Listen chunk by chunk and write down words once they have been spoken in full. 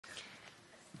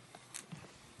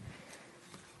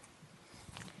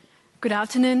Good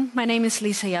afternoon. My name is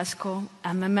Yasko.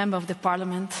 I'm a member of the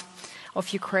Parliament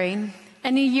of Ukraine.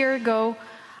 And a year ago,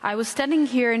 I was standing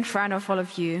here in front of all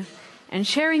of you and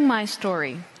sharing my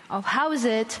story of how is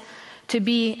it to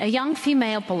be a young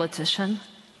female politician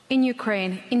in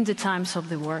Ukraine in the times of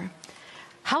the war.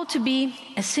 How to be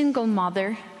a single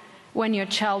mother when your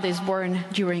child is born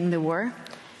during the war,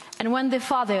 and when the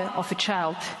father of a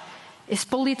child is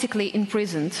politically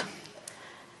imprisoned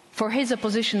for his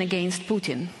opposition against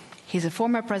Putin. He's a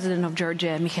former president of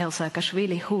Georgia, Mikheil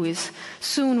Saakashvili, who is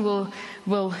soon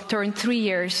will turn 3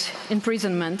 years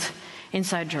imprisonment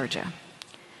inside Georgia.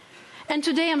 And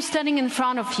today I'm standing in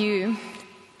front of you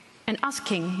and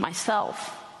asking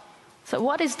myself, so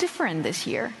what is different this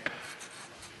year?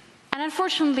 And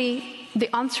unfortunately,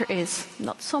 the answer is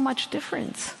not so much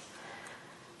difference.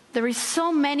 There is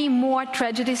so many more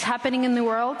tragedies happening in the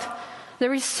world.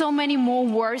 There is so many more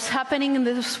wars happening in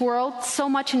this world, so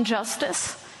much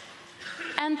injustice.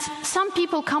 And some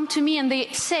people come to me and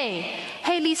they say,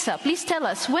 hey Lisa, please tell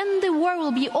us when the war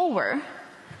will be over.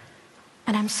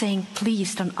 And I'm saying,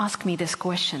 please don't ask me this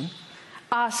question.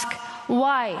 Ask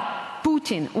why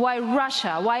Putin, why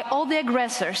Russia, why all the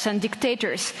aggressors and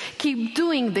dictators keep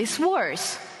doing these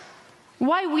wars.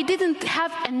 Why we didn't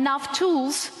have enough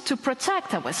tools to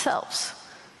protect ourselves.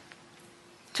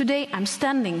 Today I'm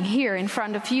standing here in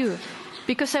front of you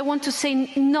because I want to say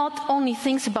not only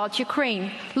things about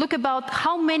Ukraine, look about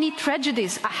how many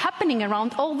tragedies are happening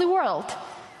around all the world.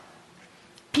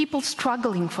 People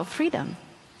struggling for freedom.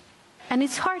 And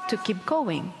it's hard to keep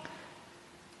going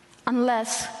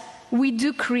unless we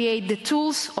do create the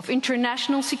tools of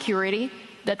international security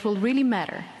that will really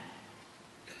matter.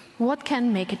 What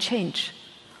can make a change?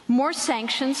 More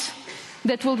sanctions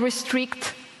that will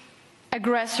restrict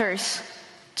aggressors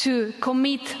to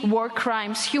commit war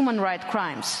crimes, human rights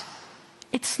crimes.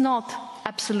 It's not an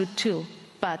absolute tool,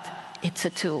 but it's a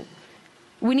tool.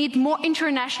 We need more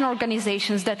international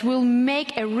organizations that will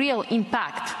make a real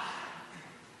impact.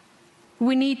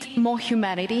 We need more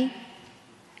humanity,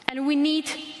 and we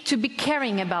need to be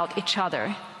caring about each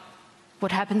other.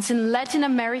 What happens in Latin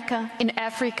America, in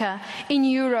Africa, in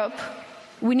Europe,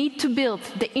 we need to build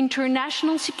the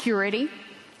international security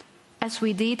as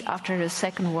we did after the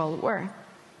Second World War.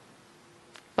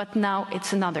 But now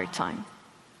it's another time.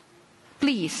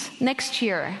 Please, next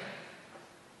year,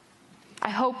 I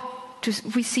hope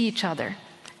we see each other.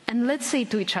 And let's say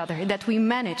to each other that we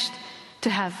managed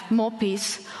to have more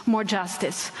peace, more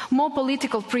justice, more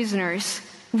political prisoners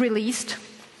released,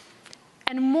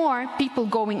 and more people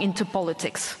going into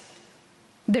politics.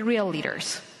 The real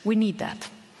leaders. We need that.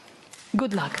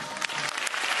 Good luck.